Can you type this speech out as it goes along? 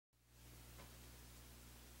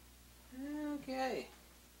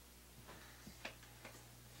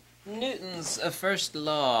Newton's first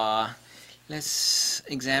law. Let's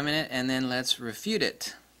examine it and then let's refute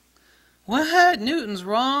it. What? Newton's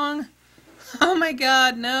wrong? Oh my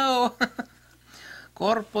God, no!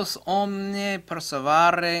 Corpus omne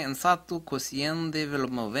perseverare in statu quociende vel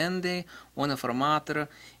movende uniformater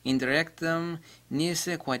indirectum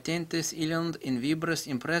nisi quatentis illunt in vibris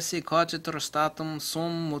impressi cogitur statum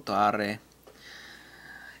sum mutare.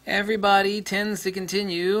 Everybody tends to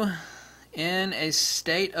continue in a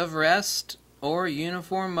state of rest or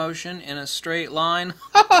uniform motion in a straight line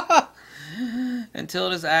until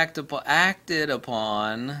it is acted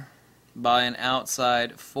upon by an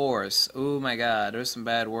outside force. Oh my God, there's some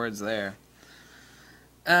bad words there.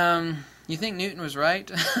 You think Newton was right?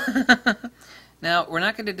 Now, we're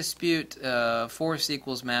not going to dispute force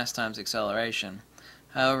equals mass times acceleration.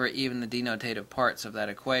 However, even the denotative parts of that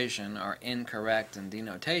equation are incorrect in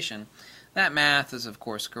denotation. That math is, of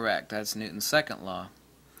course, correct. That's Newton's second law.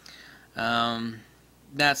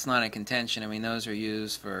 That's not in contention. I mean, those are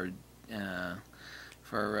used for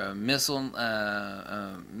missile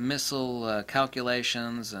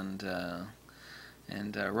calculations and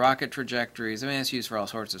rocket trajectories. I mean, it's used for all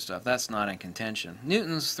sorts of stuff. That's not in contention.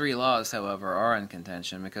 Newton's three laws, however, are in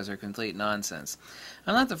contention because they're complete nonsense.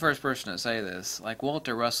 I'm not the first person to say this. Like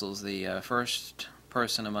Walter Russell's the first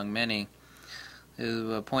person among many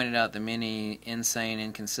who pointed out the many insane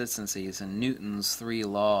inconsistencies in Newton's three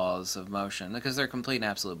laws of motion because they're complete and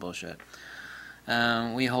absolute bullshit.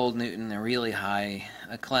 We hold Newton a really high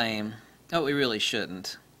acclaim. Oh, we really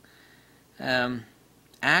shouldn't.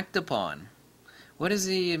 Act upon. What does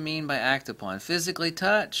he mean by act upon? Physically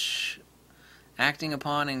touch? Acting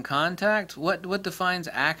upon in contact? What defines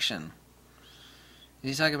action?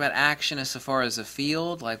 Is he talking about action as far as a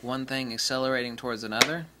field, like one thing accelerating towards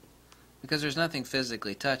another? Because there's nothing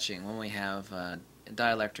physically touching when we have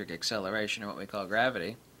dielectric acceleration, or what we call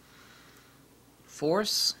gravity.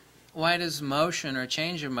 Force? Why does motion or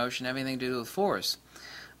change of motion have anything to do with force?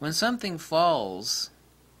 When something falls,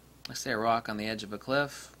 let's say a rock on the edge of a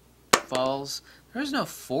cliff falls, there's no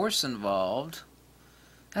force involved.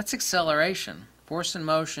 That's acceleration. Force and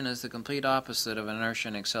motion is the complete opposite of inertia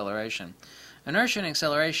and acceleration. Inertia and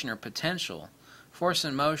acceleration are potential. Force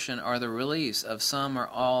and motion are the release of some or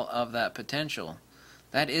all of that potential.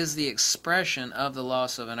 That is the expression of the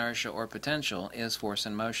loss of inertia or potential, is force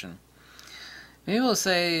and motion. People will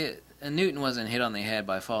say Newton wasn't hit on the head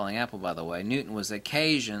by a falling apple, by the way. Newton was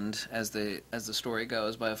occasioned, as the story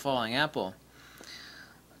goes, by a falling apple.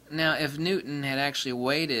 Now, if Newton had actually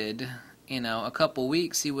waited, a couple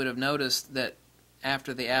weeks, he would have noticed that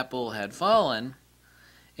after the apple had fallen,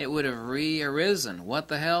 it would have re-arisen. What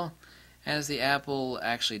the hell? As the apple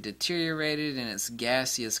actually deteriorated and its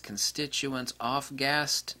gaseous constituents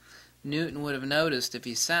off-gassed, Newton would have noticed, if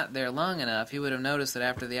he sat there long enough, he would have noticed that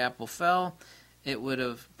after the apple fell,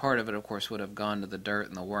 part of it, of course, would have gone to the dirt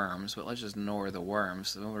and the worms, but let's just ignore the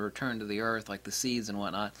worms. It would return to the earth like the seeds and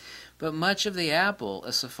whatnot. But much of the apple,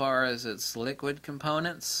 as far as its liquid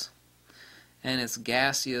components and its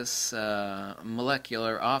gaseous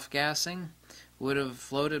molecular off-gassing, would have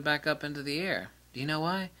floated back up into the air. Do you know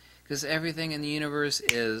why? Because everything in the universe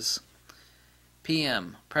is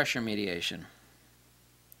PM, pressure mediation.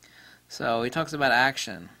 So he talks about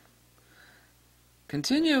action.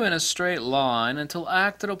 Continue in a straight line until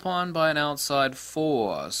acted upon by an outside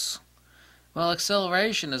force. Well,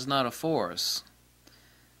 acceleration is not a force.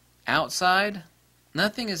 Outside?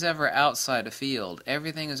 Nothing is ever outside a field.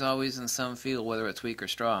 Everything is always in some field, whether it's weak or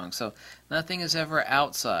strong. So nothing is ever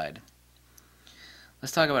outside.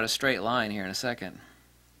 Let's talk about a straight line here in a second.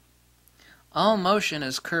 All motion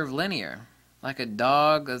is curvilinear, like a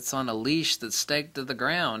dog that's on a leash that's staked to the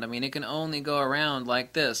ground. I mean, it can only go around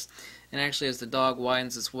like this. And actually, as the dog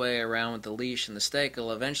winds its way around with the leash and the stake,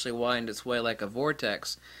 it'll eventually wind its way like a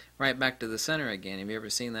vortex right back to the center again. Have you ever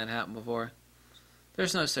seen that happen before?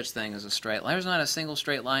 There's no such thing as a straight line. There's not a single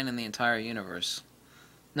straight line in the entire universe.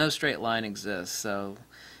 No straight line exists. So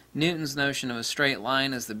Newton's notion of a straight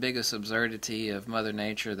line is the biggest absurdity of Mother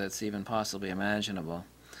Nature that's even possibly imaginable.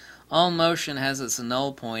 All motion has its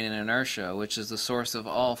null point in inertia, which is the source of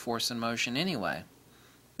all force and motion anyway.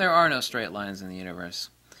 There are no straight lines in the universe.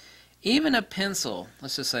 Even a pencil,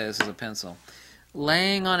 let's just say this is a pencil,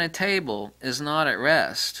 laying on a table is not at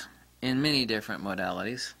rest in many different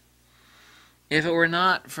modalities. If it were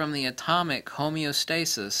not from the atomic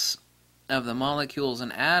homeostasis of the molecules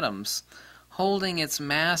and atoms holding its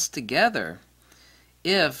mass together,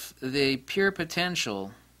 if the pure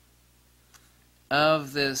potential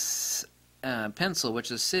of this pencil, which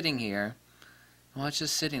is sitting here, well, it's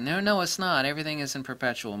just sitting there. No, it's not. Everything is in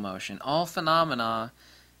perpetual motion. All phenomena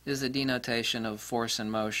is a denotation of force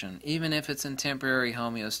and motion, even if it's in temporary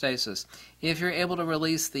homeostasis. If you're able to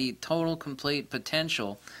release the total, complete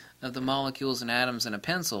potential of the molecules and atoms in a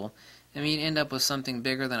pencil, I mean, you'd end up with something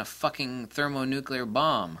bigger than a fucking thermonuclear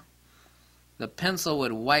bomb. The pencil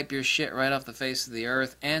would wipe your shit right off the face of the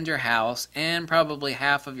earth and your house and probably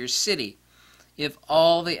half of your city if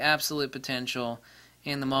all the absolute potential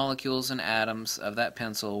in the molecules and atoms of that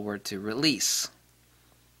pencil were to release.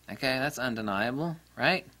 Okay, that's undeniable,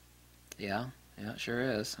 right? Yeah, it sure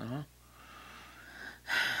is.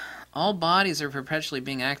 All bodies are perpetually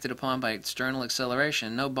being acted upon by external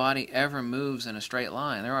acceleration. No body ever moves in a straight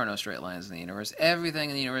line. There are no straight lines in the universe. Everything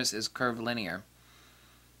in the universe is curvilinear.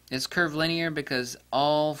 It's curvilinear because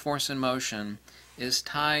all force and motion is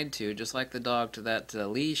tied to, just like the dog to that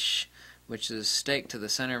leash, which is staked to the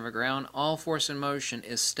center of the ground, all force and motion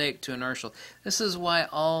is staked to inertial. This is why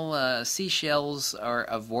all seashells are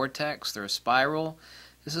a vortex, they're a spiral.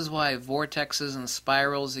 This is why vortexes and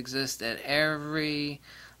spirals exist at every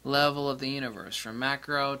level of the universe, from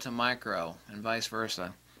macro to micro, and vice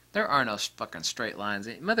versa. There are no fucking straight lines.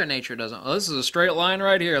 Mother Nature doesn't, this is a straight line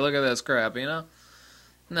right here, look at this crap, you know?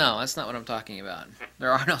 No, that's not what I'm talking about.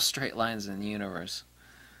 There are no straight lines in the universe.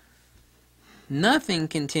 Nothing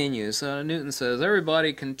continues. So Newton says,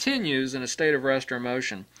 everybody continues in a state of rest or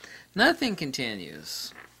motion. Nothing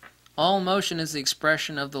continues. All motion is the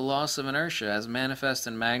expression of the loss of inertia, as manifest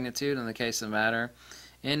in magnitude in the case of matter,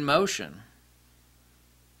 in motion.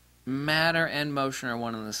 Matter and motion are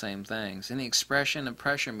one and the same things, in the expression of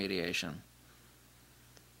pressure mediation.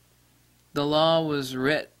 The law was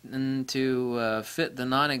written to fit the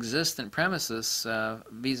non-existent premises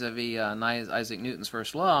vis-a-vis Isaac Newton's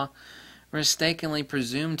first law, mistakenly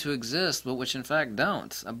presumed to exist, but which in fact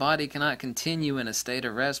don't. A body cannot continue in a state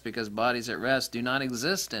of rest because bodies at rest do not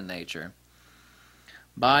exist in nature.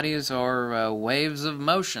 Bodies are waves of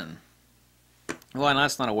motion. Well,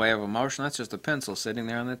 that's not a wave of motion, that's just a pencil sitting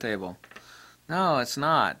there on the table. No, it's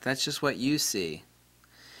not. That's just what you see.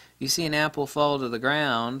 You see an apple fall to the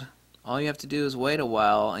ground, all you have to do is wait a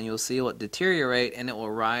while and you'll see it deteriorate and it will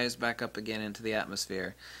rise back up again into the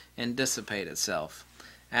atmosphere and dissipate itself.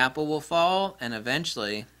 Apple will fall and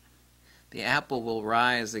eventually the apple will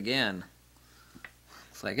rise again.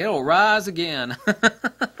 It's like it'll rise again.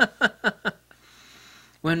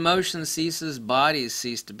 When motion ceases, bodies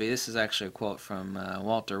cease to be. This is actually a quote from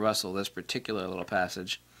Walter Russell, this particular little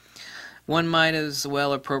passage. One might as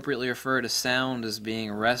well appropriately refer to sound as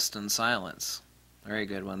being rest and silence. Very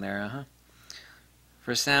good one there,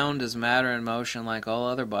 For sound is matter in motion like all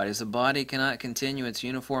other bodies. A body cannot continue its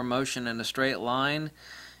uniform motion in a straight line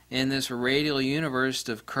in this radial universe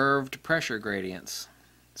of curved pressure gradients.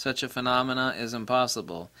 Such a phenomena is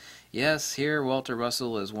impossible. Yes, here Walter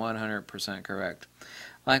Russell is 100% correct.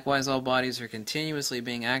 Likewise, all bodies are continuously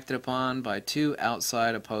being acted upon by two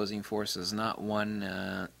outside opposing forces, not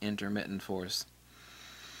one intermittent force.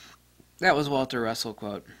 That was Walter Russell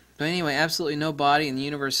quote. But anyway, absolutely no body in the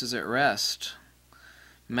universe is at rest.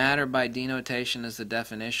 Matter by denotation is the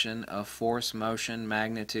definition of force, motion,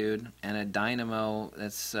 magnitude, and a dynamo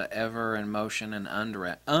that's ever in motion and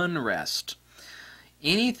unrest.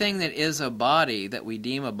 Anything that is a body that we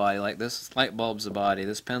deem a body, like this light bulb's a body,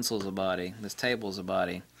 this pencil's a body, this table's a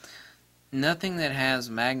body, nothing that has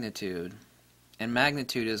magnitude, and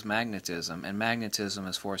magnitude is magnetism, and magnetism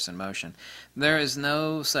is force and motion. There's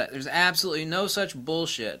absolutely no such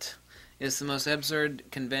bullshit. It's the most absurd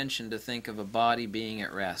convention to think of a body being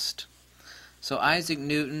at rest. So Isaac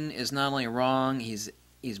Newton is not only wrong, he's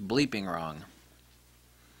bleeping wrong.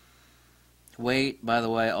 Weight, by the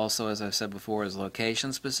way, also, as I've said before, is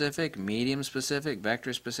location-specific, medium-specific,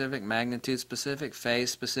 vector-specific, magnitude-specific,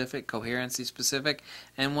 phase-specific, coherency-specific,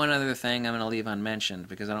 and one other thing I'm going to leave unmentioned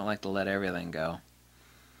because I don't like to let everything go.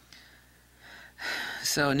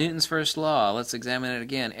 So, Newton's first law, let's examine it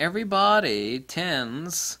again. Every body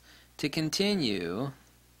tends to continue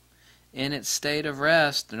in its state of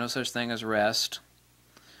rest. There's no such thing as rest.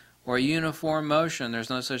 Or uniform motion.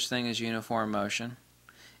 There's no such thing as uniform motion.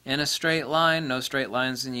 In a straight line, no straight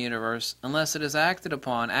lines in the universe, unless it is acted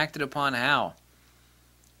upon. Acted upon how?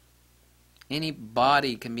 Any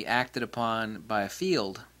body can be acted upon by a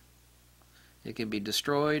field. It can be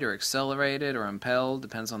destroyed or accelerated or impelled,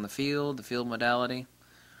 depends on the field modality.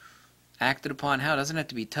 Acted upon how? It doesn't have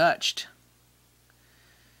to be touched.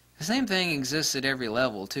 The same thing exists at every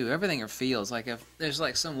level, too. Everything are feels. Like if there's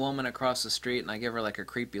like some woman across the street and I give her like a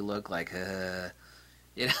creepy look like,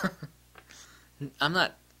 you know, I'm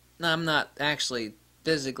not actually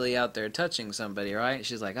physically out there touching somebody, right?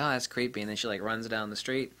 She's like, oh, that's creepy, and then she like runs down the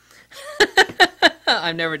street.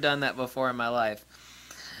 I've never done that before in my life.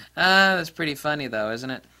 That's pretty funny though,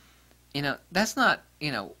 isn't it? That's not,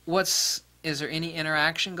 is there any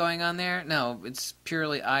interaction going on there? No, it's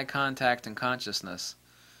purely eye contact and consciousness.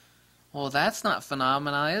 Well, that's not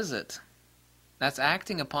phenomena, is it? That's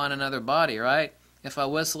acting upon another body, right? If I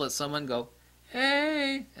whistle at someone, go,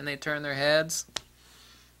 hey, and they turn their heads,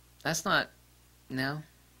 that's not, no?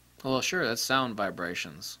 Well, sure, that's sound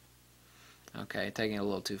vibrations. Okay, taking it a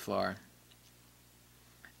little too far.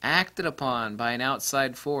 Acted upon by an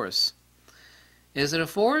outside force. Is it a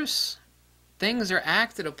force? Things are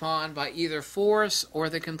acted upon by either force or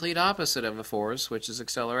the complete opposite of a force, which is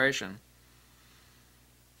acceleration.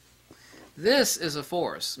 This is a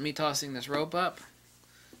force. Me tossing this rope up,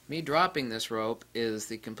 me dropping this rope is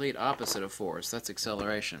the complete opposite of force. That's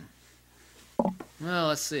acceleration. Well,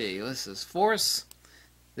 let's see. This is force.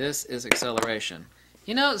 This is acceleration.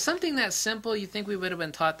 Something that simple, you think we would have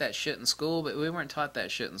been taught that shit in school, but we weren't taught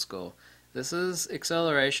that shit in school. This is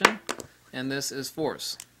acceleration, and this is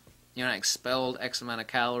force. I expelled X amount of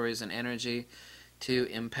calories and energy to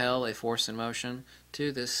impel a force in motion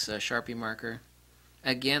to this Sharpie marker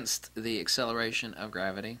against the acceleration of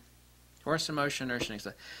gravity. Force in motion, inertia, and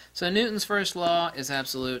acceleration. So Newton's first law is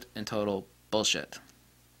absolute and total bullshit.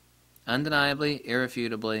 Undeniably,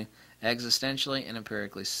 irrefutably, existentially, and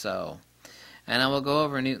empirically so. And I will go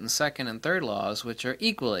over Newton's second and third laws, which are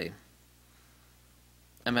equally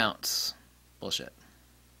amounts bullshit.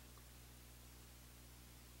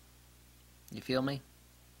 You feel me?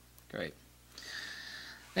 Great.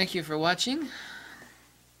 Thank you for watching.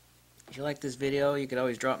 If you like this video, you could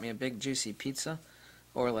always drop me a big juicy pizza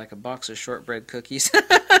or like a box of shortbread cookies.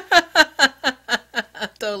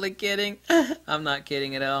 Totally kidding. I'm not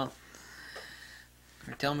kidding at all.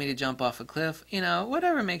 Or tell me to jump off a cliff.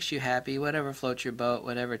 Whatever makes you happy, whatever floats your boat,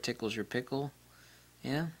 whatever tickles your pickle.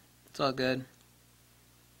 It's all good.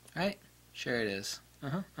 Right? Sure it is.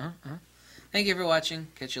 Thank you for watching.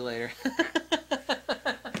 Catch you later.